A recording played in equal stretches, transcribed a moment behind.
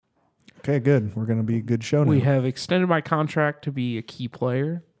Okay, good. We're going to be a good show now. We have extended my contract to be a key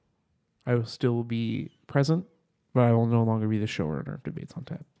player. I will still be present, but I will no longer be the showrunner of Debates on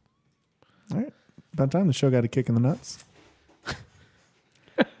Tap. All right. About time the show got a kick in the nuts.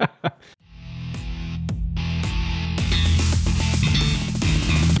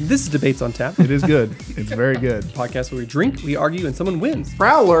 This is Debates on Tap, It is good. It's very good. a podcast where we drink, we argue, and someone wins.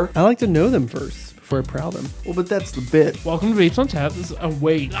 Prowler. I like to know them first before I prowl them. Well, but that's the bit. Welcome to Debates on Tap. This is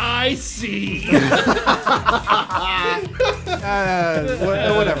wait. I see.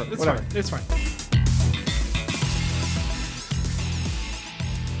 Whatever. It's fine. It's fine.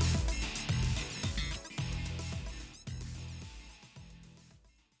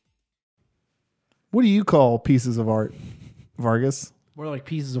 What do you call pieces of art, Vargas? More like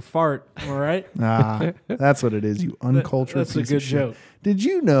pieces of fart. All right. That's what it is, you uncultured That's a piece good of shit. joke. Did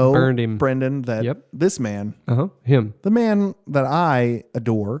you know, Burned him. Brendan, that Yep. this man, Him. the man that I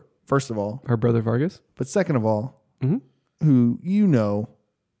adore, first of all, Our brother Vargas. but second of all, Mhm. who you know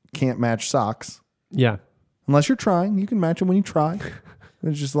can't match socks. Yeah. Unless you're trying. You can match them when you try.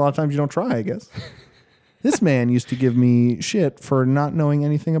 It's just a lot of times you don't try, I guess. This man used to give me shit for not knowing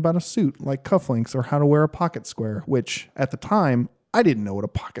anything about a suit, like cufflinks or how to wear a pocket square, which at the time, I didn't know what a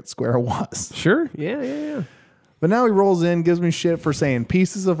pocket square was. Sure. Yeah. But now he rolls in, gives me shit for saying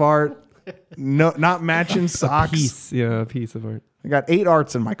pieces of art, no, not matching socks. A piece of art. I got 8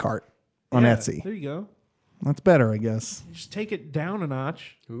 arts in my cart on Yeah, Etsy. There you go. That's better, I guess. Just take it down a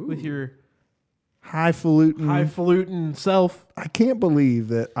notch with your Highfalutin. highfalutin self. I can't believe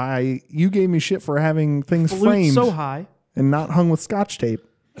that you gave me shit for having things Falutin framed so high. and not hung with Scotch tape.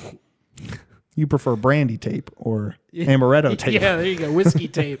 You prefer brandy tape or amaretto tape. Yeah, there you go. Whiskey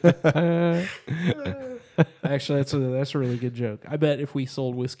tape. Actually, that's a really good joke. I bet if we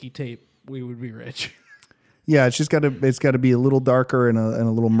sold whiskey tape, we would be rich. Yeah, it's got to be a little darker and a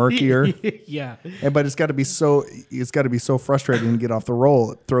little murkier. Yeah. But it's got to be so frustrating to get off the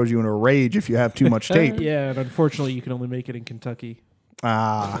roll. It throws you into a rage if you have too much tape. Yeah, and unfortunately, you can only make it in Kentucky.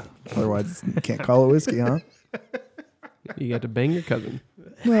 Otherwise you can't call it whiskey, huh? You got to bang your cousin.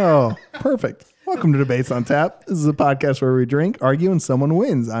 Oh, perfect. Welcome to Debates on Tap. This is a podcast where we drink, argue, and someone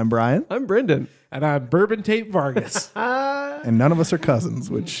wins. I'm Brian, I'm Brendan. And I'm Bourbon Tape Vargas. and none of us are cousins,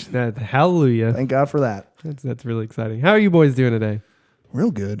 which Hallelujah. thank God for that. That's really exciting. How are you boys doing today?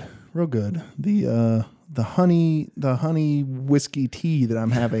 Real good. The honey whiskey tea that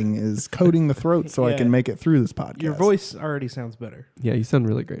I'm having is coating the throat so I Yeah. can make it through this podcast. Your voice already sounds better. Yeah, you sound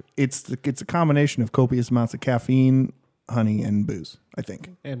really great. It's a combination of copious amounts of caffeine, honey, and booze, I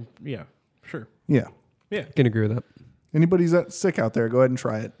think. And yeah, sure. Yeah. Yeah. Can agree with that. Anybody's that sick out there, go ahead and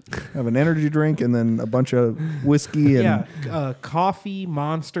try it. Have an energy drink and then a bunch of whiskey and coffee,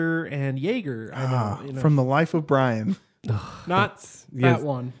 Monster, and Jaeger. I know, from the life of Brian. not yes. that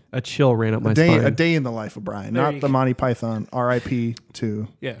one. A chill ran up my A spine. day in the life of Brian, There not you the go. Monty Python R.I.P. to.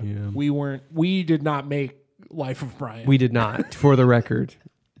 Yeah. Yeah. We did not make Life of Brian. We did not, for the record,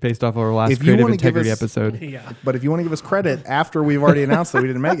 based off of our last If you creative wanna give integrity us- episode. Yeah. But if you want to give us credit after we've already announced that we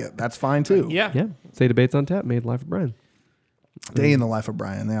didn't make it, that's fine too. Yeah. Yeah. Say Debates on Tap made Life of Brian. Day in the life of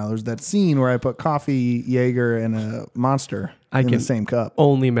Brian. Now there's that scene where I put coffee, Jaeger, and a Monster I in can the same cup.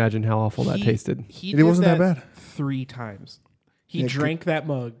 Only imagine how awful that He- tasted. He It did wasn't that bad. 3 times. He Yeah, drank that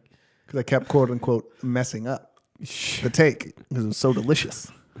mug. Because I kept quote unquote messing up the take because it was so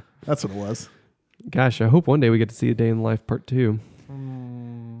delicious. That's what it was. Gosh, I hope one day we get to see A Day in the Life Part 2.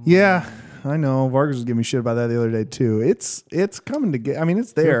 Yeah, I know. Vargas was giving me shit about that the other day too. It's coming to get. I mean,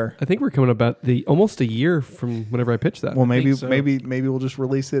 it's there. I think we're coming about almost a year from whenever I pitched that. Well, maybe so. maybe we'll just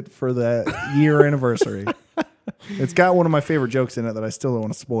release it for the year anniversary. It's got one of my favorite jokes in it that I still don't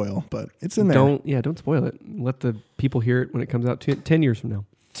want to spoil, but it's in there. Don't spoil it. Let the people hear it when it comes out 10 years from now.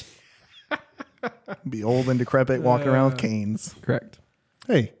 Be old and decrepit, walking around with canes. Correct.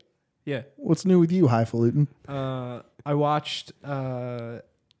 Hey, Yeah. what's new with you, highfalutin? I've watched a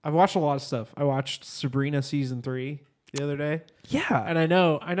lot of stuff. I watched Sabrina season 3 the other day. Yeah. And I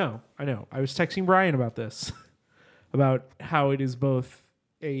know. I was texting Brian about this, about how it is both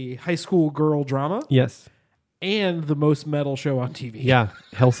a high school girl drama Yes. and the most metal show on TV. Yeah.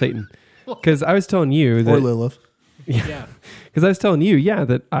 Hell Satan. Because I was telling you that. Or Lilith? Yeah. Because I was telling you,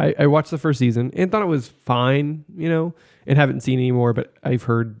 that I watched the first season and thought it was fine, and haven't seen any more, but I've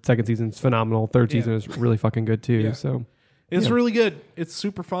heard second season's phenomenal. Third season is really fucking good too. Yeah. So It's really good. It's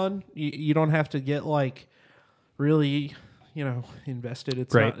super fun. You don't have to get like really, invested.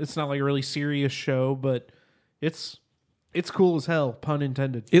 It's not like a really serious show, but it's cool as hell, pun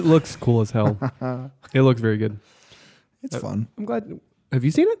intended. it looks cool as hell. It looks very good. It's fun. I'm glad. Have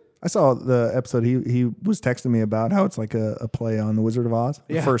you seen it? I saw the episode he was texting me about how it's like a play on The Wizard of Oz.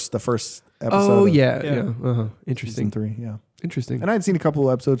 Yeah. The first episode. Oh of yeah. season Interesting. 3. Yeah. Interesting. And I'd seen a couple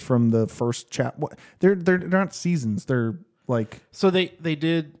of episodes from the first What they're not seasons. They're like So they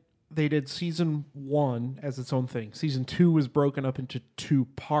did season 1 as its own thing. Season 2 was broken up into 2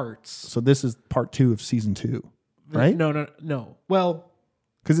 parts. so. This is part 2 of season 2, right? No. Well,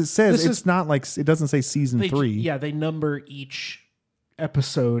 Because it says This it's not like it doesn't say season 3. Yeah, they number each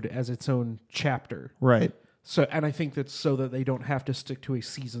episode as its own chapter. Right. So, and I think that's so that they don't have to stick to a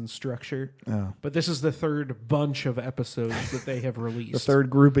season structure. Oh. But this is the third bunch of episodes that they have released. The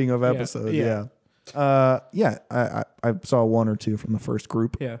third grouping of episodes. yeah. Yeah. I saw 1 or 2 from the first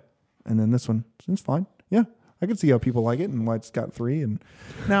group. Yeah. And then this one, it's fine. Yeah, I can see how people like it and why it's got 3. And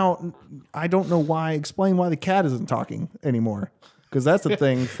now I don't know why. Explain why the cat isn't talking anymore, because that's a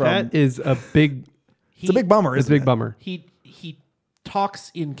thing from. That is a big. It's a big bummer. It's a Isn't big it? bummer. He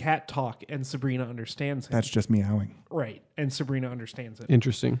talks in cat talk, and Sabrina understands him. That's just meowing. Right, and Sabrina understands it.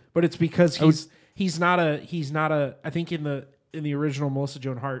 Interesting. But it's because he's not a. I think in the original Melissa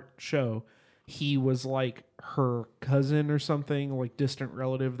Joan Hart show, he was like her cousin or something, like distant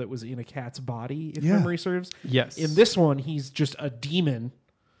relative that was in a cat's body, if memory serves. Yes. In this one, he's just a demon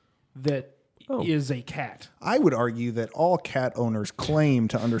that is a cat. I would argue that all cat owners claim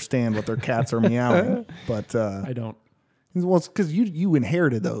to understand what their cats are meowing, but I don't. well, it's because you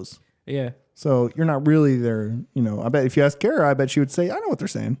inherited those, Yeah. so you're not really their. I bet if you ask Kara, I bet she would say, "I know what they're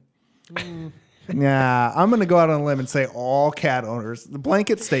saying." Yeah, I'm going to go out on a limb and say all cat owners, the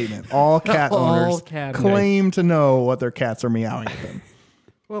blanket statement, all cat All owners cat claim to know what their cats are meowing at them.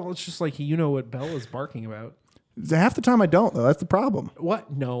 Well, it's just like what Bella's barking about. Half the time I don't, though. That's the problem.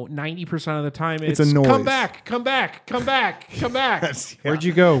 What? No, 90% of the time it's a noise. come back, come back, come back, come back. Where'd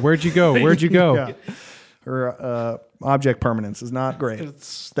you go? Where'd you go? Where'd you go? Yeah. Her object permanence is not great.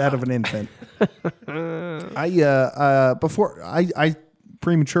 It's that of an infant. I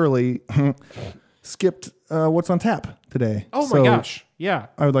prematurely skipped what's on tap today. Oh my So gosh. Yeah.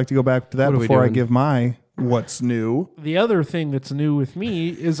 I would like to go back to that What are we before I doing? give my what's new. The other thing that's new with me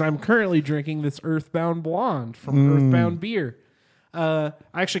is I'm currently drinking this Earthbound Blonde from Earthbound Beer. I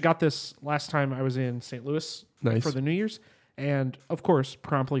actually got this last time I was in St. Louis Nice. for the New Year's. And of course,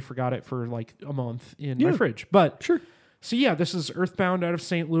 promptly forgot it for like a month in my fridge. But Sure. So yeah, this is Earthbound out of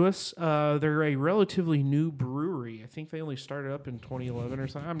St. Louis. They're a relatively new brewery. I think they only started up in 2011 or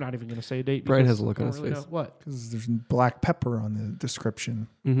something. I'm not even going to say a date. Brian because has a look I on don't his really face. know. What? Because there's black pepper on the description.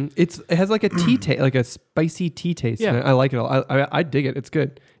 Mm-hmm. It has like a tea taste, like a spicy tea taste. Yeah. And I like it all. I dig it. It's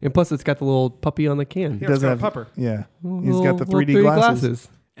good. And plus, it's got the little puppy on the can. Yeah, it's got a pupper. Yeah. He's Little- got the little 3D glasses.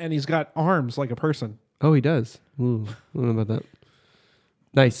 And he's got arms like a person. Oh, he does. Ooh, I don't know about that.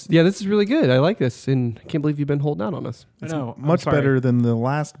 Nice. Yeah, this is really good. I like this, and I can't believe you've been holding out on us. I know. I'm Much sorry. better than the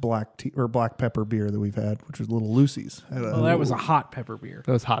last black pepper beer that we've had, which was Little Lucy's. Well, that was a hot pepper beer.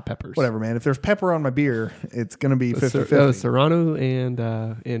 That was hot peppers. Whatever, man. If there's pepper on my beer, it's going to be 50-50. That was Serrano and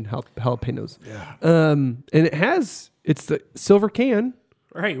jalapenos. Yeah. And it's the silver can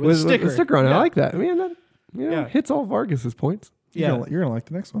Right, with a sticker. on it. Yeah. I like that. I mean, that Yeah. hits all Vargas's points. Yeah. You're gonna like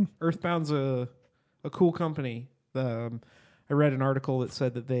the next one. Earthbound's a cool company. I read an article that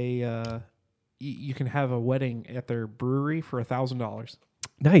said that they you can have a wedding at their brewery for $1,000.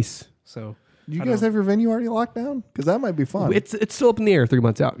 Nice. So Do you I guys don't- have your venue already locked down? Because that might be fun. It's still up in the air 3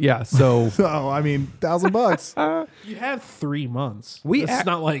 months out. Yeah. So So I mean, $1,000. you have 3 months. We It's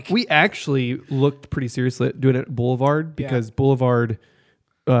not like we actually looked pretty seriously at doing it at Boulevard because Boulevard,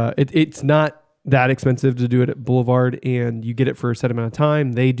 it's not that expensive to do it at Boulevard, and you get it for a set amount of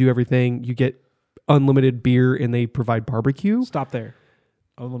time. They do everything. You get unlimited beer, and they provide barbecue. stop there.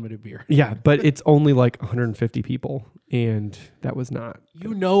 Unlimited beer. Yeah, but it's only like 150 people, and that was not.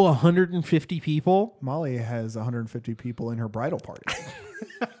 You know 150 people? Molly has 150 people in her bridal party,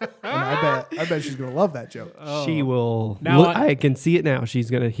 and I bet she's gonna love that joke. She will. Now I can see it now. She's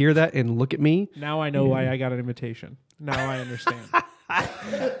gonna hear that and look at me. Now I know why I got an invitation. Now I understand.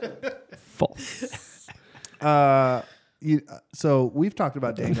 False. So we've talked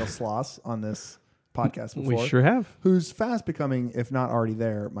about Daniel Sloss on this podcast before. We sure have. Who's fast becoming, if not already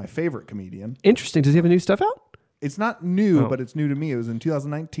there, my favorite comedian. Interesting. Does he have a new stuff out? It's not new, Oh. but it's new to me. It was in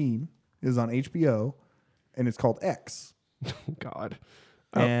 2019. It was on HBO, and it's called X. God.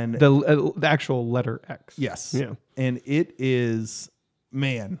 And The actual letter X. yes, Yeah. and it is,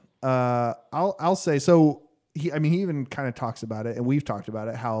 man. I'll say so. He even kind of talks about it, and we've talked about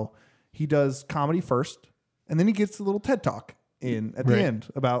it. How he does comedy first, and then he gets a little TED talk in at the Right. end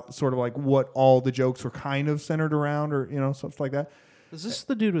about sort of like what all the jokes were kind of centered around, or stuff like that. Is this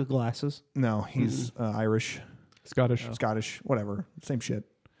the dude with glasses? No, he's Irish, Scottish. Scottish, whatever, same shit.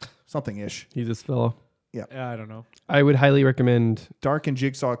 something ish. He's this fellow. I don't know. I would highly recommend. Dark and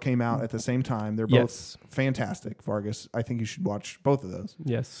Jigsaw came out at the same time. They're both fantastic. Vargas, I think you should watch both of those.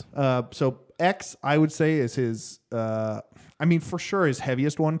 Yes. So X, I would say, is his. For sure, his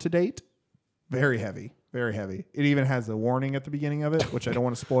heaviest one to date. Very heavy. Very heavy. It even has a warning at the beginning of it, which I don't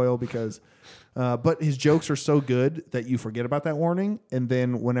want to spoil because. But his jokes are so good that you forget about that warning, and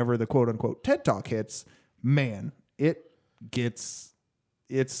then whenever the quote unquote TED Talk hits, man, it's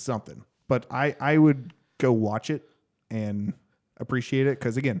something. But I would go watch it and appreciate it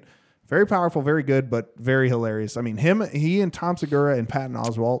because, again, very powerful, very good, but very hilarious. I mean, he and Tom Segura and Patton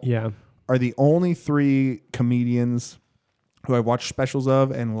Oswalt are the only 3 comedians who I've watched specials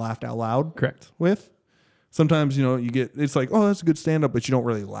of and laughed out loud with. Sometimes, it's like, oh, that's a good stand-up, but you don't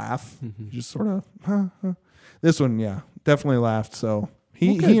really laugh. Mm-hmm. You just sort of, This one, definitely laughed. So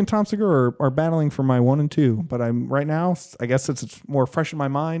he and Tom Segura are battling for my 1 and 2. But I'm right now, I guess since it's more fresh in my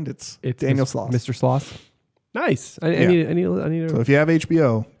mind, it's Daniel Sloss. Mr. Sloss. Nice. I need to. So if you have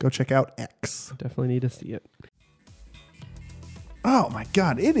HBO, go check out X. Definitely need to see it. Oh my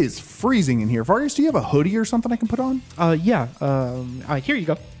God, it is freezing in here. Vargas, do you have a hoodie or something I can put on? Here you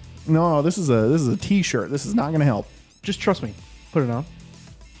go. No, this is a t-shirt. This is not going to help. Just trust me. Put it on.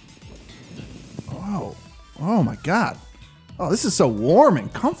 Oh my God. Oh, this is so warm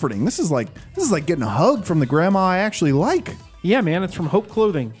and comforting. This is like getting a hug from the grandma I actually like. Yeah, man, it's from Hope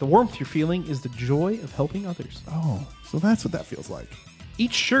Clothing. The warmth you're feeling is the joy of helping others. Oh, so that's what that feels like.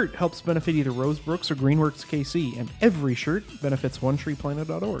 Each shirt helps benefit either Rosebrooks or Greenworks KC, and every shirt benefits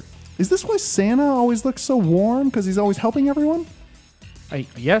OneTreePlanet.org. Is this why Santa always looks so warm? Because he's always helping everyone?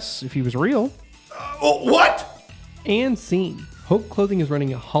 Yes, if he was real. What? And scene. Hope Clothing is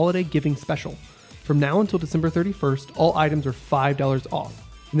running a holiday giving special. From now until December 31st, all items are $5 off.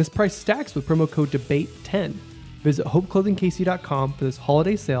 And this price stacks with promo code DEBATE10. Visit hopeclothingkc.com for this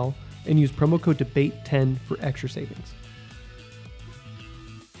holiday sale and use promo code DEBATE10 for extra savings.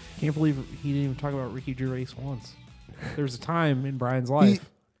 Can't believe he didn't even talk about Ricky Gervais once. There was a time in Brian's life.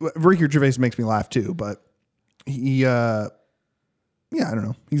 Ricky Gervais makes me laugh too, but he, I don't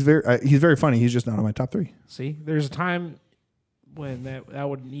know. He's very funny. He's just not on my top 3. See, there's a time when that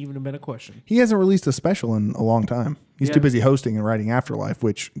wouldn't even have been a question. He hasn't released a special in a long time. He's too busy hosting and writing Afterlife,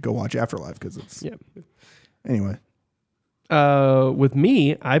 which go watch Afterlife because it's... Yeah. Anyway. With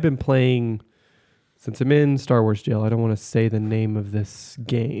me, I've been playing... Since I'm in Star Wars jail, I don't want to say the name of this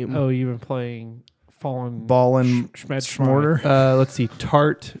game. Oh, you've been playing Fallen... Ballin' Schmorter? Let's see.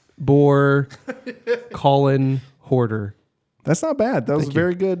 Tart, Boar, Colin, Hoarder. That's not bad. That was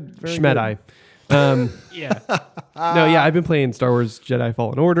very good. Schmedai. Yeah. I've been playing Star Wars Jedi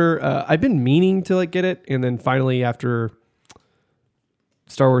Fallen Order. I've been meaning to get it, and then finally after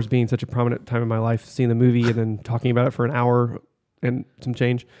Star Wars being such a prominent time in my life, seeing the movie and then talking about it for an hour and some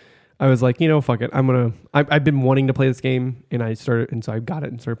change, I was like, fuck it. I've been wanting to play this game, and so I got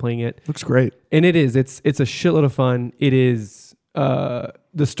it and started playing it. Looks great. And it's a shitload of fun. It is,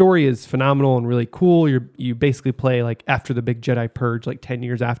 the story is phenomenal and really cool. You basically play after the big Jedi purge, 10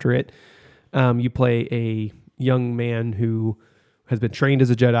 years after it. You play a young man who has been trained as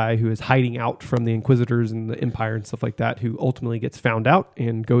a Jedi, who is hiding out from the Inquisitors and the Empire and stuff like that, who ultimately gets found out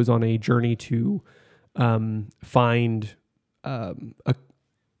and goes on a journey to find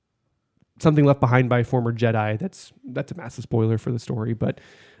something left behind by a former Jedi. That's a massive spoiler for the story, but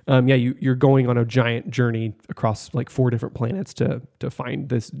you're going on a giant journey across 4 different planets to find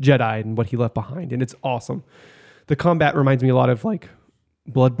this Jedi and what he left behind, and it's awesome. The combat reminds me a lot of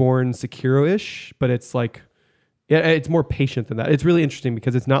Bloodborne, Sekiro-ish, but it's it's more patient than that. It's really interesting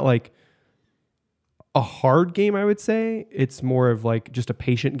because it's not a hard game, I would say. It's more of just a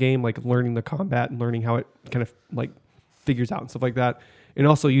patient game, learning the combat and learning how it kind of figures out and stuff like that. And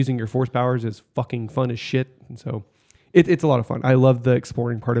also using your force powers is fucking fun as shit. And so it's a lot of fun. I love the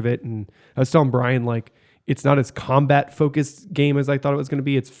exploring part of it. And I was telling Brian, it's not as combat focused game as I thought it was going to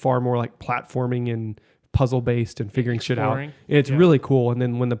be. It's far more platforming and puzzle based and figuring shit out. And it's really cool. And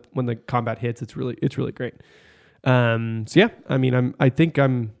then when the combat hits, it's really great. I think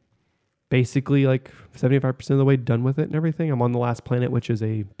I'm basically 75% of the way done with it and everything. I'm on the last planet, which is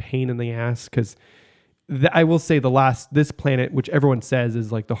a pain in the ass because I will say this planet, which everyone says is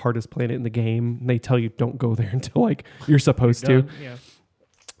the hardest planet in the game. They tell you don't go there until you're supposed to. Yeah.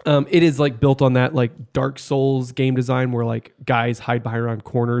 It is built on that Dark Souls game design where guys hide behind around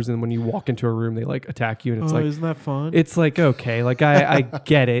corners, and when you walk into a room, they attack you, and it's isn't that fun? It's okay, I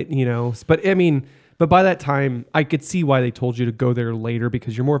get it, but by that time, I could see why they told you to go there later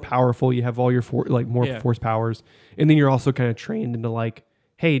because you're more powerful. You have all your force powers, and then you're also kind of trained into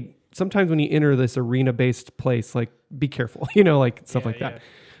hey, sometimes when you enter this arena-based place, be careful, stuff like that.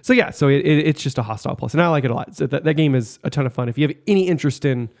 So yeah, so it's just a Hostile Plus, and I like it a lot. So that game is a ton of fun. If you have any interest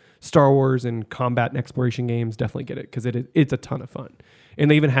in Star Wars and combat and exploration games, definitely get it because it's a ton of fun. And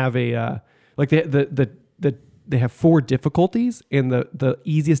they even have a they have 4 difficulties, and the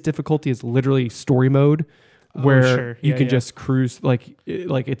easiest difficulty is literally story mode, where you can just cruise like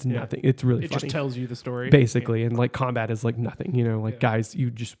it's nothing. It's really funny. It just tells you the story basically, and like combat is like nothing. Guys,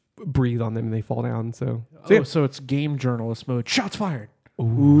 you just breathe on them and they fall down. So so it's game journalist mode. Shots fired.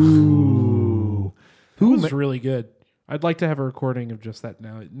 Ooh. That was really good. I'd like to have a recording of just that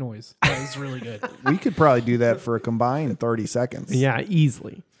noise. That was really good. We could probably do that for a combined 30 seconds. Yeah,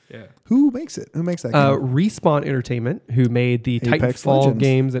 easily. Yeah. Who makes it? Who makes that game? Respawn Entertainment, who made the Apex Titanfall Legends.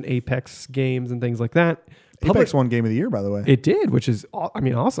 games and Apex games and things like that. Apex won Game of the Year, by the way. It did, which is,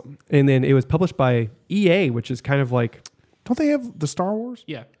 awesome. And then it was published by EA, which is kind of like... Don't they have the Star Wars?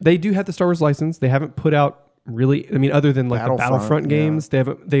 Yeah. They do have the Star Wars license. They haven't put out really... other than like the Battlefront games,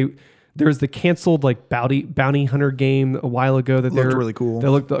 there's the canceled like bounty hunter game a while ago that looked really cool. They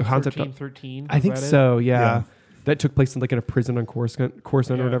looked the concept. 13. I think so. Yeah. That took place in a prison on Coruscant or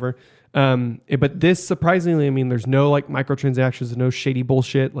whatever. But this surprisingly, there's no like microtransactions, no shady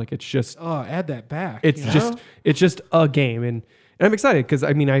bullshit. Like it's just add that back. It's just a game, and I'm excited because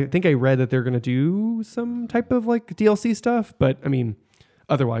I think I read that they're gonna do some type of like DLC stuff, but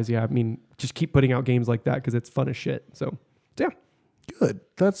otherwise, just keep putting out games like that because it's fun as shit. So yeah, good.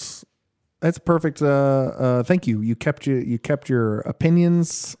 That's perfect. Thank you. You kept your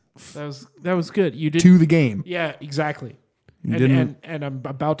opinions. That was good. You did to the game. Yeah, exactly. And I'm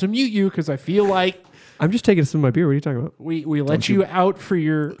about to mute you because I feel like I'm just taking a sip of my beer. What are you talking about? We let you out for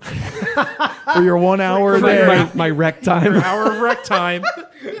your for your 1 hour there. My rec time. Your hour of rec time.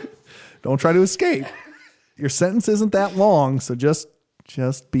 Don't try to escape. Your sentence isn't that long, so just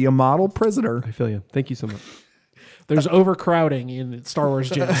be a model prisoner. I feel you. Thank you so much. There's overcrowding in Star Wars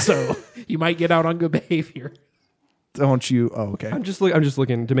Gym, so you might get out on good behavior. Don't you? Oh, okay. I'm just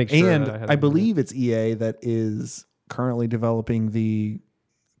looking to make sure. And I believe it's EA that is currently developing the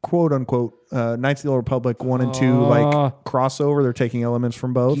quote unquote Knights of the Old Republic 1 and 2 like crossover. They're taking elements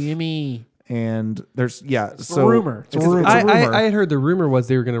from both. Gimme. And there's it's a rumor. It's a rumor. I had heard the rumor was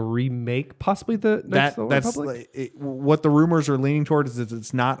they were going to remake possibly the Knights of the Old Republic. What the rumors are leaning towards is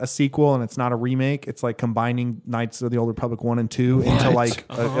it's not a sequel and it's not a remake. It's like combining Knights of the Old Republic 1 and 2 into like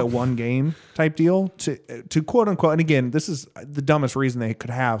a one game type deal to quote unquote. And again, this is the dumbest reason they could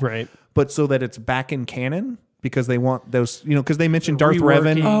have, right? But so that it's back in canon. Because they want those, because they mentioned Darth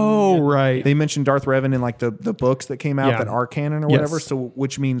Revan. Oh, right. They mentioned Darth Revan in like the books that came out that are canon or whatever. Yes. So,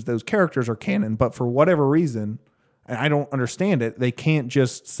 which means those characters are canon. But for whatever reason, and I don't understand it, they can't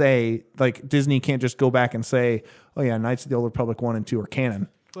just say, like, Disney can't just go back and say, oh yeah, Knights of the Old Republic 1 and 2 are canon.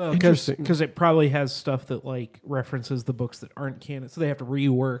 Well, because it probably has stuff that like references the books that aren't canon. So they have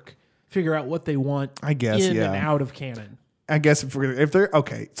to figure out what they want I guess, in and out of canon. I guess if they're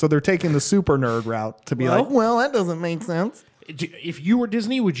okay, so they're taking the super nerd route to be that doesn't make sense. If you were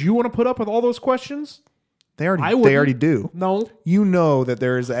Disney, would you want to put up with all those questions? They already do. No. You know that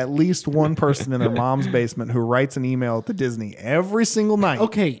there is at least one person in their mom's basement who writes an email to Disney every single night.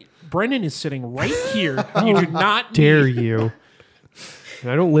 Okay, Brendan is sitting right here. You do not dare you.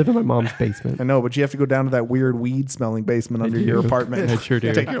 I don't live in my mom's basement. I know, but you have to go down to that weird weed-smelling basement under your apartment. I sure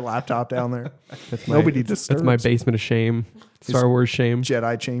do. Take your laptop down there. That's That's my basement of shame. Star Wars shame.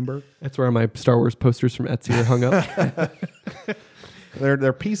 Jedi chamber. That's where my Star Wars posters from Etsy are hung up.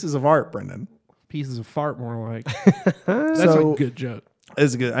 They're pieces of art, Brendan. Pieces of fart, more like. That's a good joke.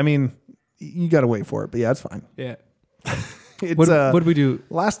 It's good. You got to wait for it, but yeah, it's fine. Yeah. What did we do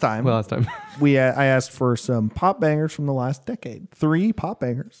last time? Well, last time I asked for some pop bangers from the last decade. 3 pop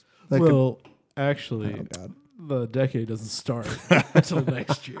bangers. Actually, the decade doesn't start until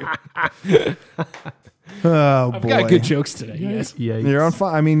next year. Oh, I've boy. got good jokes today. Yes. You're on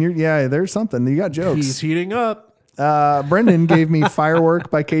fire. There's something. You got jokes. He's heating up. Brendan gave me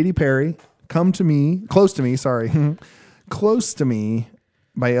Firework by Katy Perry. Close to Me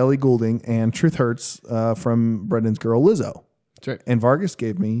by Ellie Goulding, and Truth Hurts from Brendan's girl Lizzo. That's right. And Vargas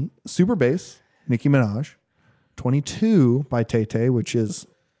gave me Super Bass, Nicki Minaj, 22 by Tay Tay, which is,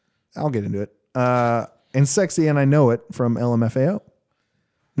 I'll get into it, and Sexy and I Know It from LMFAO.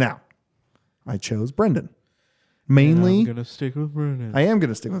 Now, I chose Brendan. Mainly, I'm going to stick with Brendan. I am going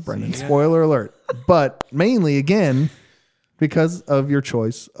to stick with Brendan. Spoiler alert. But mainly, again, because of your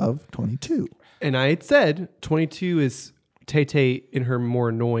choice of 22. And I had said 22 is Tay Tay in her more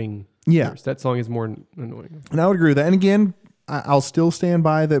annoying. Yeah. Verse. That song is more annoying. And I would agree with that. And again, I'll still stand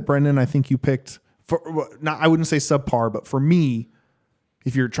by that, Brendan. I think you picked, I wouldn't say subpar, but for me,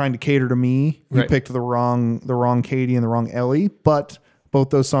 if you're trying to cater to me, you picked the wrong Katie and the wrong Ellie. But both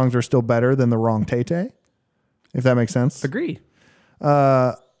those songs are still better than the wrong Tay Tay, if that makes sense. Agree.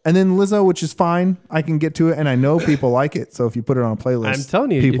 And then Lizzo, which is fine. I can get to it, and I know people like it. So if you put it on a playlist, I'm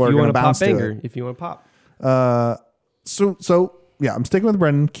telling you, people if are you going want to a pop bounce to banger, it. if you want to pop. So yeah, I'm sticking with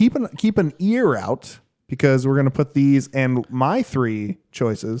Brendan. Keep an ear out because we're going to put these and my 3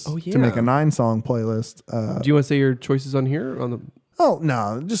 choices to make a 9-song playlist. Do you want to say your choices on here? On the Oh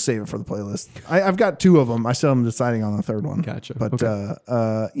no, just save it for the playlist. I've got 2 of them. I still am deciding on the 3rd one. Gotcha. But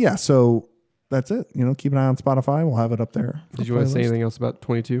Okay. yeah, so that's it. Keep an eye on Spotify. We'll have it up there. Did you want to say anything else about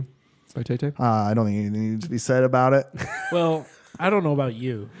 22 by Tay Tay? I don't think anything needs to be said about it. Well, I don't know about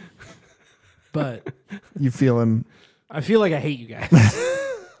you, but You feeling? I feel like I hate you guys.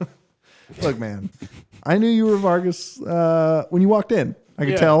 Look, man, I knew you were Vargas when you walked in. I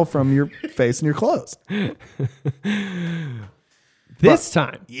could tell from your face and your clothes. This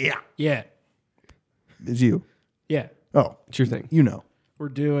time, Yeah, Yeah. it's you. Yeah. Oh, it's your thing. We're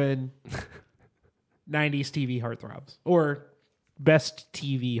doing 90s TV heartthrobs or best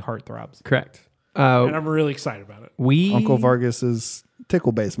TV heartthrobs. Correct. And I'm really excited about it. Uncle Uncle Vargas's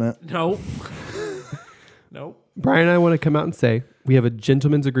tickle basement. No. Nope. Brian and I want to come out and say we have a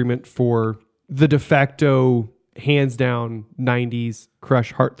gentleman's agreement for the de facto, hands down 90s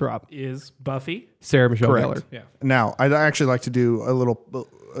crush heartthrob, Is Buffy. Sarah Michelle Correct. Gellar. Yeah. Now, I'd actually like to do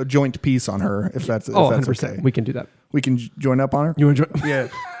a joint piece on her, if that's Oh, if that's 100%. okay. We can do that. We can join up on her. You want to join? Yeah,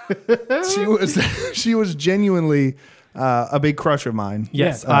 she was genuinely a big crush of mine.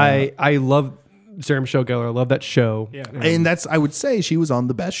 Yes. Yeah. I love Sarah Michelle Gellar. I love that show. Yeah. And I would say she was on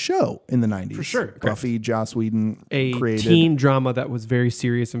the best show in the 90s. For sure. Buffy, Joss Whedon A created. teen drama that was very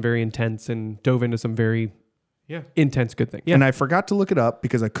serious and very intense and dove into some very Yeah. intense good things. And I forgot to look it up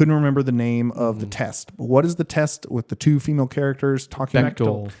because I couldn't remember the name of the test. But what is the test with the 2 female characters talking?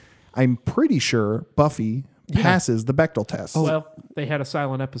 Bechdel. I'm pretty sure Buffy passes the Bechdel test. Well, they had a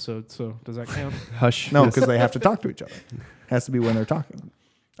silent episode, so does that count? Hush. No, because they have to talk to each other. Has to be when they're talking.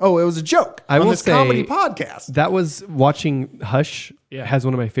 Oh, it was a joke. I on will this say comedy podcast. That was watching Hush. Yeah. Has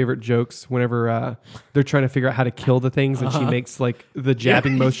one of my favorite jokes whenever they're trying to figure out how to kill the things, and she makes like the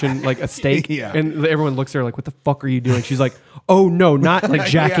jabbing motion like a steak, Yeah. and everyone looks at her like, "What the fuck are you doing?" She's like, "Oh no, not like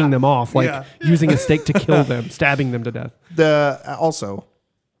jacking Yeah. them off, like Yeah. using a steak to kill them, stabbing them to death." Also,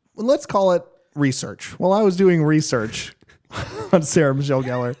 let's call it research. While I was doing research on Sarah Michelle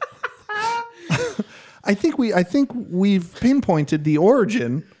Gellar, I think we've pinpointed the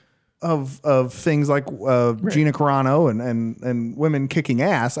origin of things like Gina Carano and women kicking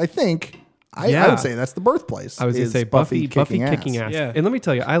ass. I think I Yeah. would say that's the birthplace. I was going to is say Buffy kicking ass. Yeah. And let me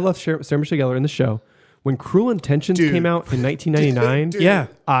tell you, I love Sarah Michelle Gellar in the show. When Cruel Intentions came out in 1999, Dude. Yeah.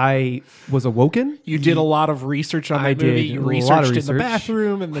 I was awoken. You did a lot of research on I that movie. did You a lot of researched in the research.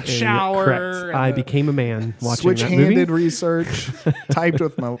 bathroom and the shower. Correct. and I the- became a man watching that Switch-handed movie. research, typed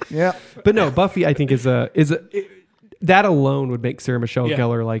with my But no, Buffy, I think is that alone would make Sarah Michelle Yeah.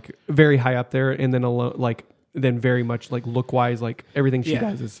 Gellar like very high up there, and then then very much like look wise, like everything she Yeah.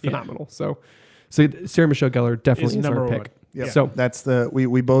 does is Yeah. phenomenal. So Sarah Michelle Gellar definitely is number our one. pick. Yep. So that's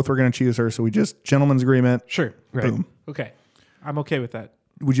we both were going to choose her. So we just gentleman's agreement. Sure. right. Boom. Okay. I'm okay with that.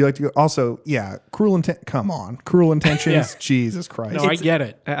 Would you like to go? Also, yeah, Cruel Intent. Come on, Cruel Intentions. Yeah. Jesus Christ. No, I get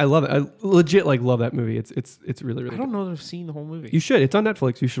it. I love it. I legit love that movie. It's really really I good. don't know that I've seen the whole movie. You should. It's on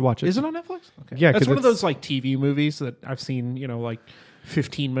Netflix. You should watch it. Is it on Netflix? Okay. Yeah, That's 'cause one of it's- those like TV movies that I've seen, like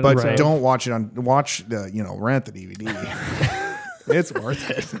 15 minutes. But of. don't watch it on. Watch the rent the DVD. It's worth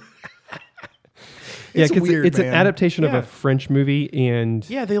it. Yeah, It's because weird, it's an man. adaptation of Yeah. a French movie, and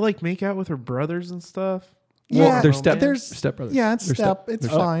Yeah, they like make out with her brothers and stuff. well, Yeah, they're there's stepbrothers. Yeah, it's They're step. It's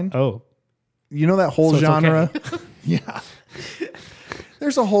they're fine. Oh. You know that whole So it's genre. okay. Yeah.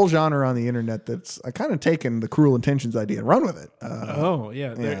 There's a whole genre on the internet that's kind of taken the Cruel Intentions idea and run with it. Oh,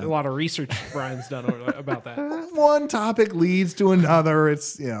 yeah. There's a lot of research Brian's done about that. One topic leads to another.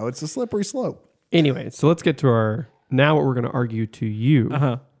 It's it's a slippery slope. Anyway, so let's get to what we're going to argue to you.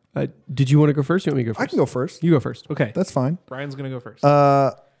 Uh-huh. Did you want to go first? Or you want me to go first? I can go first. You go first. Okay. That's fine. Brian's going to go first.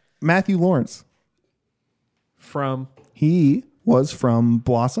 Matthew Lawrence. From He was from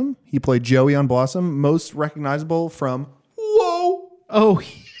Blossom. He played Joey on Blossom. Most recognizable from Whoa. Oh,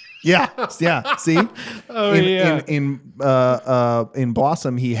 Yeah, yeah. See, yeah. in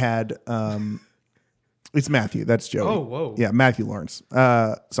Blossom, he had it's Matthew. That's Joey. Oh, whoa. Yeah, Matthew Lawrence.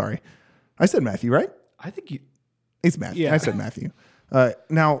 Sorry, I said Matthew, right? I think you. It's Matthew. Yeah. I said Matthew.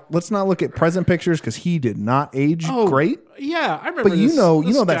 Now let's not look at present pictures because he did not age great. Yeah, I remember. But you know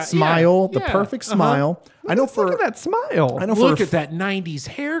that smile, the perfect smile. I know Look at that smile. I know Look for at that '90s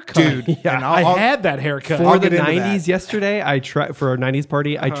haircut, dude. Yeah, and I had that haircut for the get into that. 90s yesterday. I tried for a 90s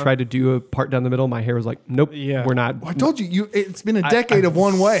party. I tried to do a part down the middle. My hair was like, nope, Yeah. we're not. I told you, it's been a decade of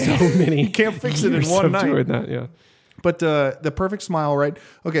one way. So many. You can't fix it in years one of night. doing that, yeah. But the perfect smile, right?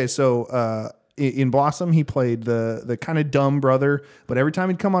 Okay, so in Blossom, he played the kind of dumb brother, but every time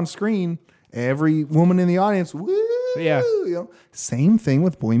he'd come on screen, every woman in the audience, woo, Yeah. you know. Same thing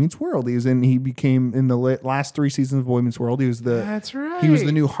with Boy Meets World. He became in the last 3 seasons of Boy Meets World. He was the That's right. He was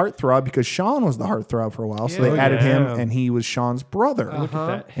the new heartthrob because Sean was the heartthrob for a while, so they Yeah. added him, Yeah. and he was Sean's brother. Look at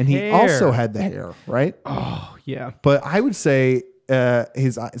that. And he hair. also had the hair, right? Oh, yeah. But I would say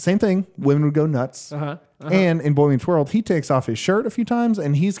his same thing. Women would go nuts. And in Boy Meets World, he takes off his shirt a few times,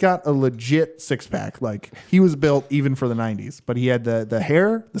 and he's got a legit 6-pack. Like he was built even for the '90s. But he had the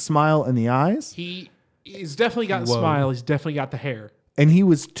hair, the smile, and the eyes. He's definitely got the smile. He's definitely got the hair. And he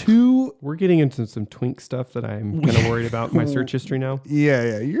was too. We're getting into some twink stuff that I'm kind of worried about in my search history now.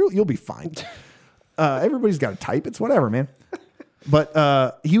 Yeah. You'll be fine. Everybody's got a type. It's whatever, man.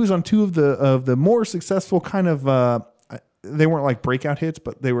 But he was on 2 of the more successful kind of. They weren't like breakout hits,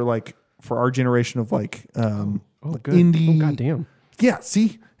 but they were like for our generation of like like Good. indie. Oh, goddamn. Yeah,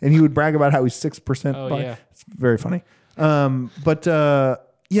 see, and he would brag about how he's 6%. Oh, yeah. It's very funny. But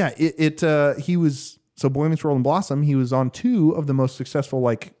he was so Boy Meets World and Blossom. He was on 2 of the most successful,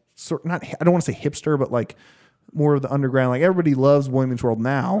 like not I don't want to say hipster, but like more of the underground. Like everybody loves Boy Meets World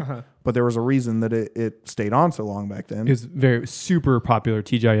now, but there was a reason that it stayed on so long back then. It was very super popular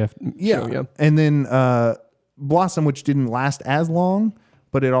TGIF show, yeah. And then Blossom, which didn't last as long,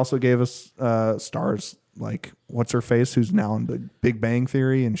 but it also gave us stars like what's her face, who's now in the Big Bang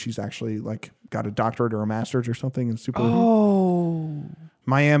Theory, and she's actually like got a doctorate or a master's or something in super. Oh.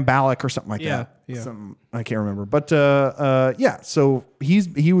 Mayim Balak or something like that. Yeah. I can't remember, but so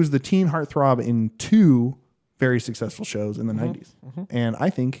he was the teen heartthrob in 2 very successful shows in the '90s, and I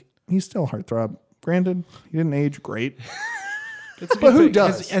think he's still a heartthrob. Granted, he didn't age great. But who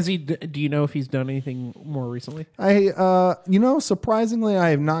does? Do you know if he's done anything more recently? Surprisingly, I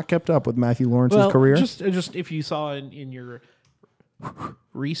have not kept up with Matthew Lawrence's career. Just if you saw in your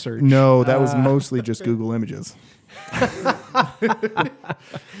research. No, that was mostly just Google Images.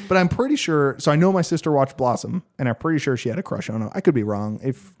 But I'm pretty sure. So I know my sister watched Blossom, and I'm pretty sure she had a crush on him. I could be wrong.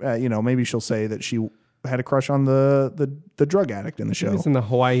 If maybe she'll say that she had a crush on the drug addict in the show. He was in the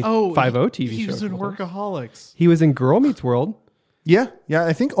Hawaii 5-0 TV show. He was in Workaholics. He was in Girl Meets World. Yeah.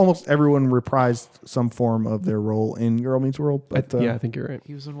 I think almost everyone reprised some form of their role in Girl Meets World. But I think you're right.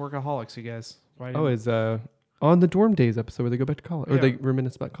 He was in Workaholics, you guys. Is on the Dorm Days episode where they go back to college, or they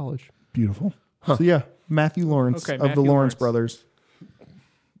reminisce about college. beautiful. So yeah, Matthew Lawrence of Matthew the Lawrence Lawrence. brothers.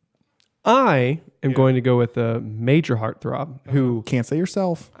 I am going to go with a major heartthrob who. Can't say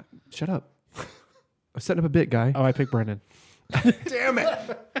yourself. Shut up. I'm setting up a bit, guy. Oh, I picked Brendan. Damn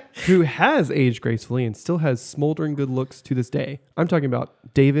it. Who has aged gracefully and still has smoldering good looks to this day. I'm talking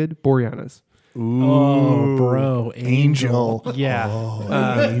about David Boreanaz. Oh, bro. Angel.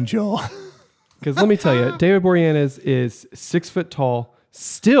 Yeah. Angel. Because let me tell you, David Boreanaz is 6 foot tall,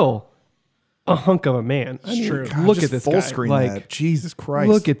 still a hunk of a man. I mean, true. God, look just at this full guy. screen Like, that. Jesus Christ.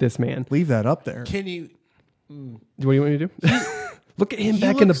 look at this man. Leave that up there. Can you? What do you want me to do? Look at him He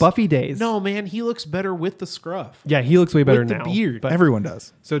back in the looks- Buffy days. No, man. He looks better with the scruff. Yeah, he looks way better With the now. beard. But, Everyone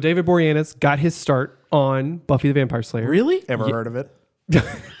does. so David Boreanaz got his start on Buffy the Vampire Slayer. Really? Ever heard of it?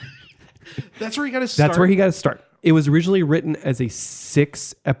 That's where he got to start. That's where he got his start. It was originally written as a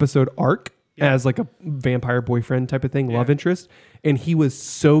 6-episode arc, as like a vampire boyfriend type of thing, love interest. And he was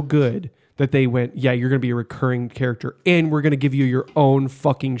so good that they went, yeah, you're going to be a recurring character, and we're going to give you your own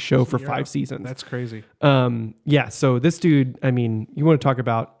fucking show for 5 seasons. That's crazy. Yeah, so this dude, I mean, you want to talk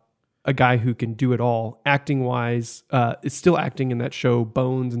about a guy who can do it all, acting wise, is still acting in that show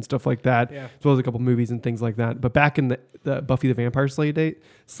Bones and stuff like that, as well as a couple movies and things like that. But back in the Buffy the Vampire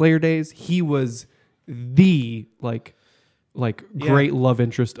Slayer days, he was the great love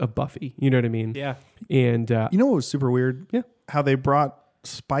interest of Buffy. You know what I mean? Yeah. And You know what was super weird? Yeah. How they brought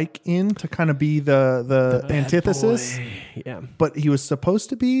Spike in to kind of be the antithesis. yeah. But he was supposed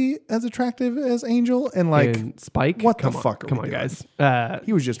to be as attractive as Angel, and like And Spike, what the come on, fuck are Come we on, doing? guys.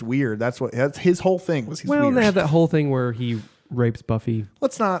 He was just weird. That's his whole thing was. He's Well, weird. they had that whole thing where he rapes Buffy.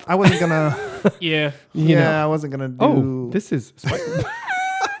 Let's not. I wasn't gonna. Yeah. You know. I wasn't gonna do. Oh, this is Spike.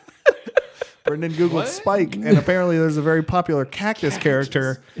 Brendan Googled Spike, and apparently there's a very popular cactus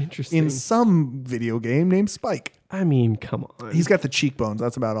character Interesting. in some video game named Spike. I mean, come on. He's got the cheekbones.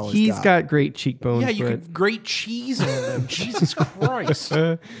 That's about all He's got great cheekbones. Yeah, you could grate cheese on them. Jesus Christ.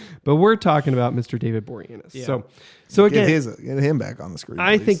 But we're talking about Mr. David Boreanaz. Yeah. So again, Get him back on the screen.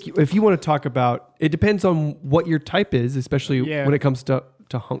 I please. think if you want to talk about, it depends on what your type is, especially when it comes to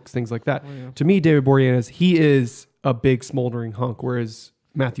hunks, things like that. To me, David Boreanaz, he is a big smoldering hunk, whereas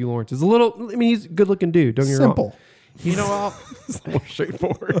Matthew Lawrence is a little, I mean, he's a good looking dude. Don't get me wrong. simple. You know, It's more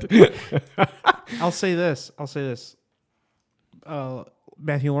straightforward. I'll say this.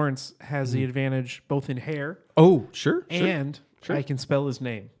 Matthew Lawrence has the advantage both in hair Oh, sure. and I can spell his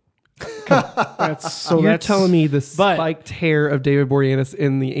name. You're telling me the spiked hair of David Boreanaz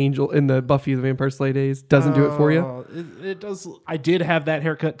in the Buffy the Vampire Slayer days doesn't do it for you? It does. I did have that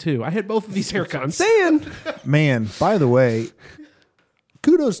haircut too. I had both of these haircuts. I'm saying. Man, by the way,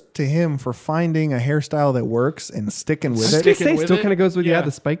 kudos to him for finding a hairstyle that works and sticking with it. Sticking with still it? kind of goes with Yeah.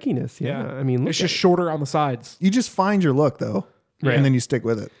 the spikiness. Yeah. I mean, It's just shorter on the sides. You just find your look though, Right. and then you stick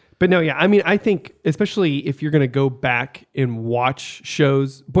with it. But no, yeah. I mean, I think especially if you're going to go back and watch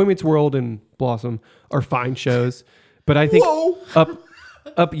shows, Boy Meets World and Blossom are fine shows. But I think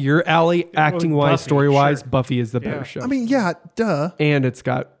up your alley, acting wise, Buffy, story wise, sure. Buffy is the better show. I mean, yeah, duh. And it's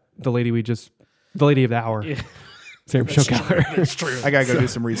got the lady of the hour. Yeah. Sarah Michelle Gellar. I gotta go do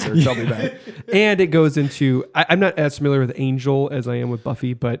some research. I'll be back. And it goes into, I'm not as familiar with Angel as I am with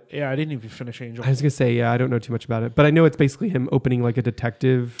Buffy, but Yeah, I didn't even finish Angel. I was going to say, I don't know too much about it, but I know it's basically him opening like a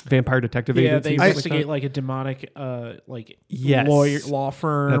vampire detective Yeah, agency. they investigate like a demonic, Yes. law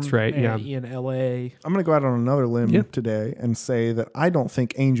firm. That's right, yeah. in L.A. I'm gonna go out on another limb Yeah. today and say that I don't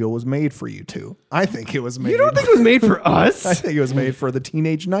think Angel was made for you two. I think it was made. You don't think it was made for us? I think it was made for the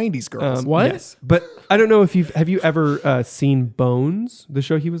teenage '90s girls. What? Yes. But I don't know if have you ever seen Bones, the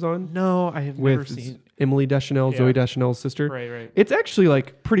show he was on? No, I have never With seen. Emily Deschanel, Yeah. Zoe Deschanel's sister. Right. It's actually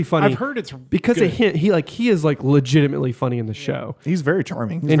like pretty funny. I've heard it's because good. of him. He is like legitimately funny in the show. He's very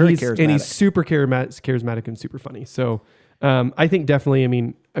charming. He's very charismatic. and he's super charismatic and super funny. So I think definitely. I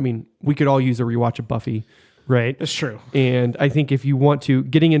mean, we could all use a rewatch of Buffy, right? It's true. And I think if you want to,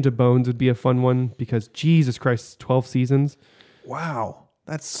 getting into Bones would be a fun one because Jesus Christ, 12 seasons. Wow,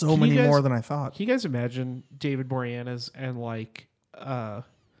 that's so Can many you guys- more than I thought. Can you guys imagine David Boreanaz and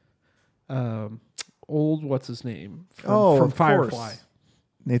old what's his name from of Firefly? course.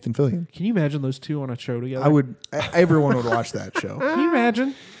 Nathan Fillion. Can you imagine those two on a show together? I would. Everyone would watch that show. Can you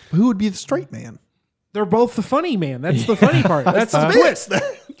imagine? Who would be the straight man? They're both the funny man. That's the funny part. That's the twist.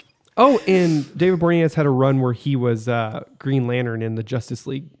 Oh, and David Boreanaz had a run where he was Green Lantern in the Justice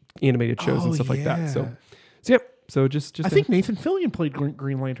League animated shows and stuff like that. So yep. So just I think Nathan Fillion played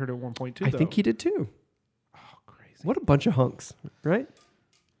Green Lantern at one point too. I think he did too. Oh, crazy. What a bunch of hunks, right?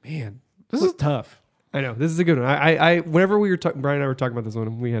 Man, this is tough. I know this is a good one. I whenever we were talking, Brian and I were talking about this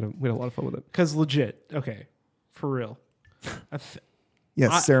one, we had a lot of fun with it. Because legit, okay, for real.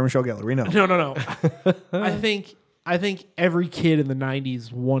 Yes, Sarah Michelle Gellar. We know. No. I think every kid in the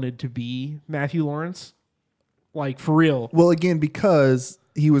 '90s wanted to be Matthew Lawrence, like for real. Well, again, because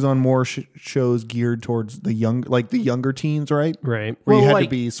he was on more shows geared towards the younger teens, right? Right. Where you Well, had like- to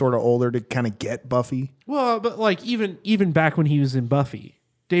be sort of older to kind of get Buffy. Well, but like even back when he was in Buffy,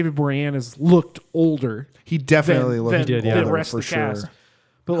 David Boreanaz looked older. He definitely than, looked than did, yeah. the older rest for of the sure. cast.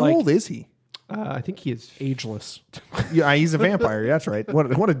 But How like old is he? I think he is. ageless. Yeah, he's a vampire. That's right.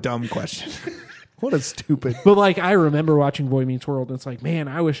 What a dumb question. What a stupid. But like I remember watching Boy Meets World, and it's like, man,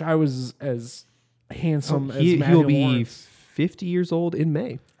 I wish I was as handsome as Matthew He'll be Lawrence. 50 years old in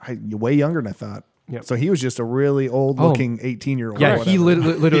May. Way younger than I thought. Yep. So he was just a really old-looking 18-year-old. Yeah, he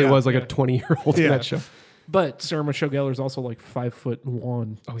literally Yeah. was like a 20-year-old in Yeah. that show. But Sarah Michelle Gellar is also like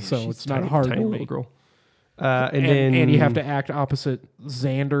 5'1", so She's it's not tiny, hard tiny to little make. girl. And you have to act opposite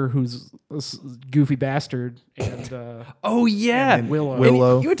Xander, who's a goofy bastard, and Oh yeah, And Willow.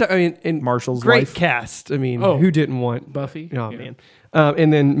 Willow. And you were and Marshall's great wife. cast. I mean, Oh. who didn't want Buffy. Oh Yeah. man.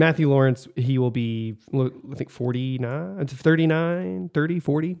 And then Matthew Lawrence, he will be, I think 49, 39, 30,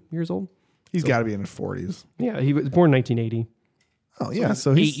 40 years old. He's got to be in his 40s. Yeah, he was born 1980. Oh yeah,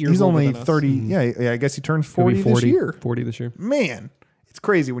 so 8 he's years older only than us. 30. Yeah, I guess he turns He'll 40 be this year. 40 this year. Man, it's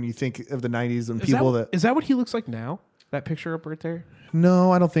crazy when you think of the 90s and people that. Is that what he looks like now? That picture up right there?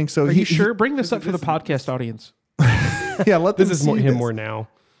 No, I don't think so. Are you sure? Bring this up for the podcast audience. Yeah, let them This is see him this. more now.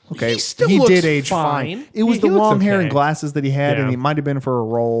 Okay, He still he looks did age fine. fine. It was He the looks long hair okay. and glasses that he had, Yeah. and he might have been for a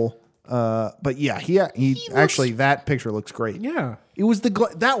role. But yeah, he actually that picture looks great. Yeah. It was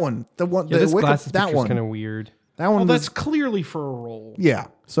that one, the one, Yeah, the this Wicca, glasses that picture's one, kind of weird. that one. Well, was, that's clearly for a role. yeah.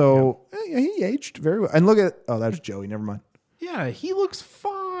 So yeah, he aged very well. And look at that's Joey. Never mind. Yeah, he looks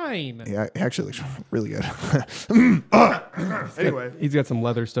fine. fine. Yeah, it actually looks really good. Anyway, He's got some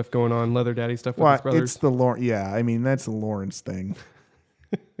leather stuff going on, leather daddy stuff with his well, brothers. it's the Lawrence. Yeah, I mean that's the Lawrence thing.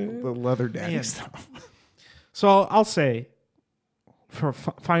 The leather daddy Man. stuff. So I'll say, for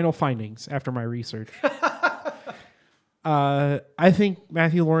final findings after my research, I think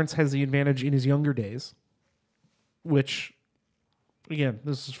Matthew Lawrence has the advantage in his younger days, which, again,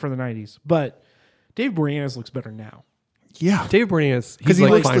 this is for the 90s. But Dave Boreanaz looks better now. Yeah, Dave Boreanaz, because he's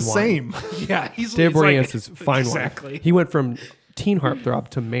he like looks fine the wine. same. Yeah, Dave Boreanaz is fine exactly. wine. He went from teen heartthrob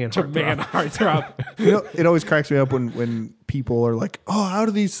to man To heartthrob. man heartthrob. You know, it always cracks me up when people are like, "Oh, how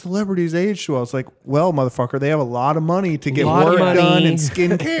do these celebrities age so well?" It's like, well, motherfucker, they have a lot of money to get Lot of work money. done and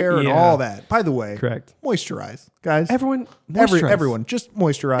skincare and Yeah. all that. By the way, Correct. moisturize, guys. Everyone, moisturize. Everyone, just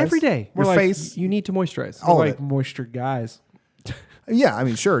moisturize Every day. Your We're like, face. You need to moisturize. All of like it. moisture guys. Yeah, I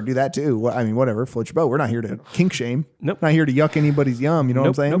mean, sure, do that too. I mean, whatever, float your boat. We're not here to kink shame. Nope. Not here to yuck anybody's yum. You know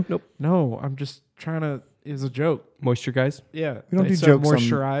Nope, what I'm saying? nope. No, I'm just trying to. It's a joke. Moisture, guys. Yeah, We don't I do said jokes.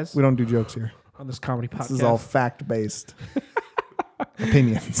 Moisturize We don't do jokes here. on this comedy podcast. This is all fact based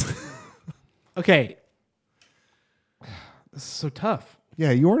opinions. Okay. This is so tough.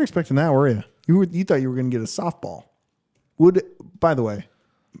 Yeah, you weren't expecting that, were you? You thought you were going to get a softball. By the way,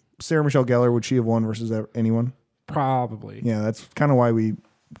 Sarah Michelle Gellar, would she have won versus anyone? Probably. Yeah, that's kind of why we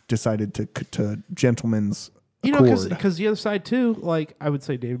decided to gentlemen's You know, accord. because the other side too, like I would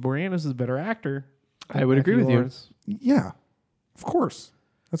say David Boreanaz is a better actor. I would agree with you. Yeah, of course.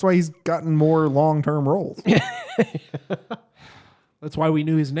 That's why he's gotten more long-term roles. That's why we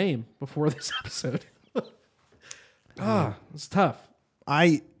knew his name before this episode. It's tough.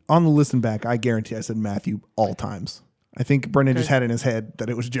 On the listen back, I guarantee I said Matthew all times. I think Brendan just had in his head that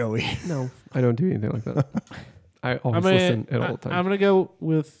it was Joey. No, I don't do anything like that. I always I'm gonna, listen at all times. I'm gonna go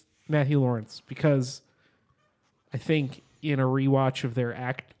with Matthew Lawrence because I think in a rewatch of their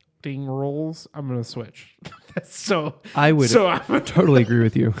acting roles, I'm gonna switch. so I would So I'm, totally agree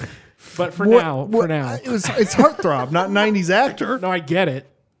with you. but for now, It's heartthrob, not 90s actor. no, I get it.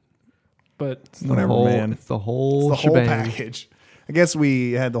 But Whatever, man. It's the whole It's the whole shebang. package. I guess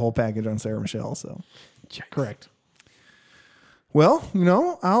we had the whole package on Sarah Michelle. So, correct.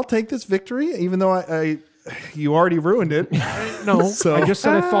 well, I'll take this victory, even though you already ruined it. No, So- I just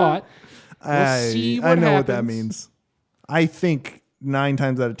said a thought. see I what know what that happens. means. I think 9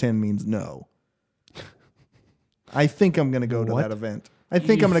 times out of 10 means no. I think I'm going to go to What? that event. I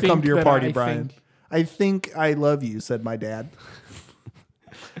think You I'm going to come think to your that party, I Brian. think- I think I love you, said my dad.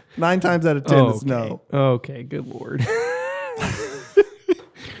 9 times out of 10 is no. Okay, good lord.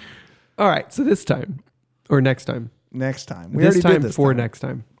 All right, so this time or next time. Next time. We This already time did this for time. next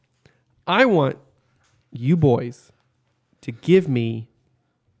time. I want you boys to give me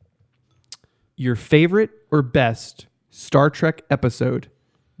your favorite or best Star Trek episode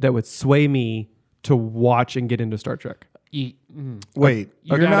that would sway me to watch and get into Star Trek. Wait, You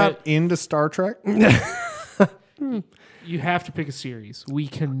you're gotta- not into Star Trek? You have to pick a series. We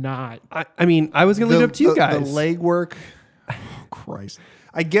cannot. I mean, I was going to leave it up to you guys. The legwork. Oh, Christ.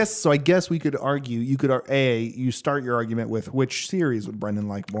 I guess we could argue. You could you start your argument with which series would Brendan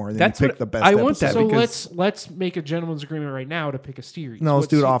like more, and then That's you pick what- the best. I want that episode. So because- let's make a gentleman's agreement right now to pick a series. No, let's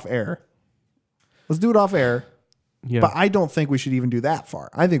do it What's- off air. Let's do it off air. Yeah. But I don't think we should even do that far.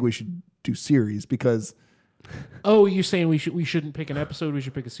 I think we should do series because Oh, you're saying we shouldn't pick an episode? We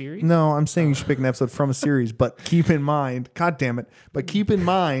should pick a series? no, I'm saying you should pick an episode from a series. But keep in mind, God damn it! But keep in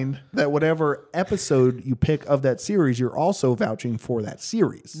mind that whatever episode you pick of that series, you're also vouching for that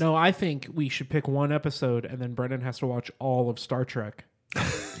series. No, I think we should pick one episode, and then Brendan has to watch all of Star Trek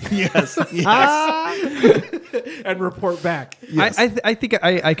Yes. and report back. Yes. I think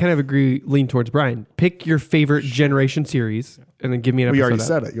I kind of agree, lean towards Brian. Pick your favorite generation series and then give me an episode. We already of that.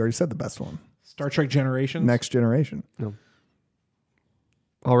 said it. You already said the best one. Star Trek Generations. Next Generation.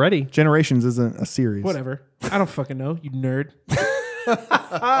 Already. Generations isn't a series. Whatever. I don't fucking know. You nerd. That's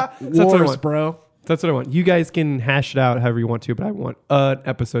what I Wars, want. bro. That's what I want. You guys can hash it out however you want to, but I want an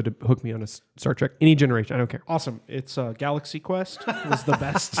episode to hook me on a Star Trek, any generation. I don't care. Awesome. It's Galaxy Quest. Was the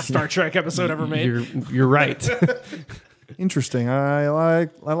best Star Trek episode ever made. You're right. Interesting. I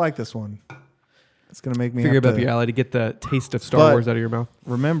like this one. It's gonna make me Figure have up to your alley to get the taste of Star But- Wars out of your mouth.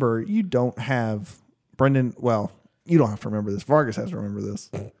 remember. You don't have Brendan. Well, you don't have to remember this. Vargas has to remember this.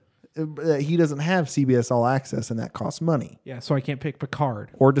 He doesn't have CBS All Access, and that costs money Yeah, so I can't pick Picard.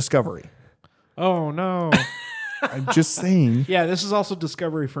 or Discovery. Oh, no. I'm just saying. Yeah, this is also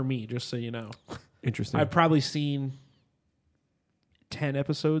Discovery for me, just so you know. Interesting. I've probably seen 10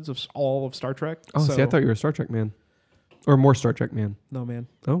 episodes of all of Star Trek. see, I thought you were a Star Trek man. Or more Star Trek man. No, man.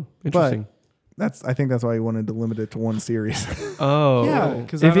 Oh, interesting. I think that's why he wanted to limit it to one series. Oh, Yeah,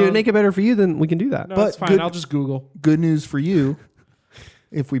 'cause if I it would don't- make it better for you, then we can do that. No, But it's fine. good- I'll just Google. Good news for you.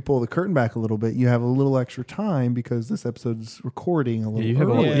 If we pull the curtain back a little bit, you have a little extra time because this episode's recording a little. you have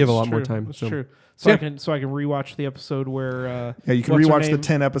a early. lot- you have a it's lot more true. time, It's so- true. Yeah. So I can rewatch the episode where. Yeah, you can what's her rewatch the name?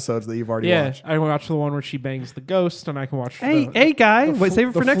 10 episodes that you've already Yeah, watched. I can watch the one where she bangs the ghost, and I can watch. Hey, guy, wait, save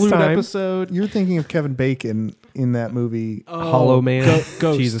it for next flute time. episode. You're thinking of Kevin Bacon in that movie. Hollow Man.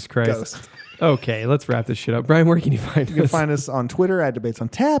 Ghost. Jesus Christ. Ghost. Okay, let's wrap this shit up. Brian, where can you find You can us? find us on Twitter at Debates on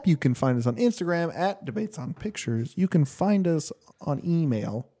Tap. You can find us on Instagram at Debates on Pictures. You can find us on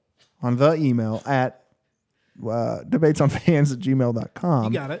email, at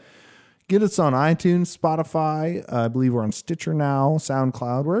debatesonfans@gmail.com. You got it. Get us on iTunes, Spotify. I believe we're on Stitcher now,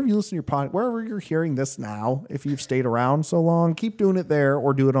 SoundCloud, wherever you listen to your pod, wherever you're hearing this now. If you've stayed around so long, keep doing it there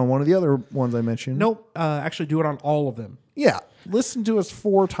or do it on one of the other ones I mentioned. Nope. Actually, do it on all of them. Yeah. Listen to us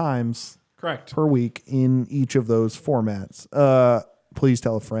 4 times Correct. per week in each of those formats. Please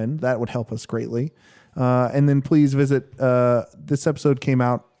tell a friend. That would help us greatly. And then please visit. This episode came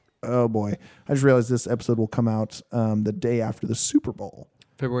out. Oh boy. I just realized this episode will come out the day after the Super Bowl.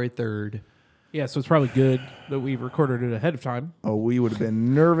 February 3rd. Yeah, so it's probably good that we've recorded it ahead of time. Oh, we would have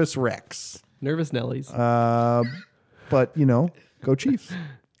been nervous wrecks. Nervous Nellies. But, go Chiefs.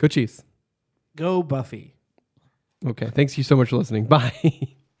 Go Chiefs. Go Buffy. Okay, thanks you so much for listening.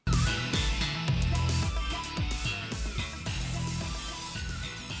 Bye.